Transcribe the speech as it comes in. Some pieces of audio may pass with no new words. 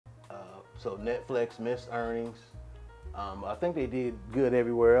So Netflix missed earnings. I think they did good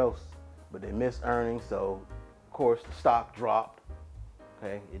everywhere else, but they missed earnings. So of course the stock dropped.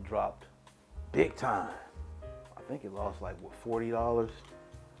 Okay, it dropped big time. I think it lost like what, $40.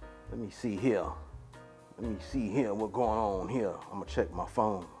 Let me see here. Let me see here what's going on here. I'm gonna check my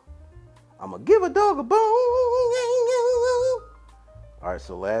phone. I'm gonna give a dog a bone. All right,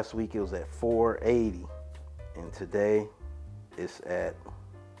 so last week it was at 480, and today it's at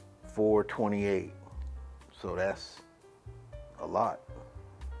 428. So that's a lot.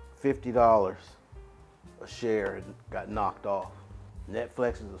 $50 a share got knocked off.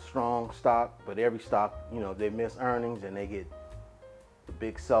 Netflix is a strong stock, but every stock, you know, they miss earnings and they get the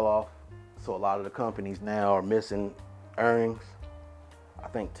big sell-off. So a lot of the companies now are missing earnings. I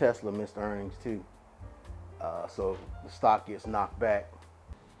think Tesla missed earnings too. So the stock gets knocked back.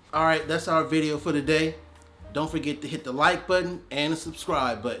 All right, that's our video for today. Don't forget to hit the like button and the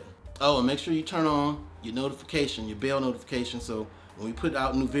subscribe button. Oh, and make sure you turn on your notification, your bell notification, so when we put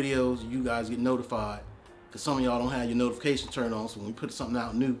out new videos, you guys get notified. Because some of y'all don't have your notification turned on, so when we put something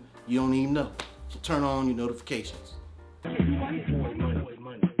out new, you don't even know. So turn on your notifications.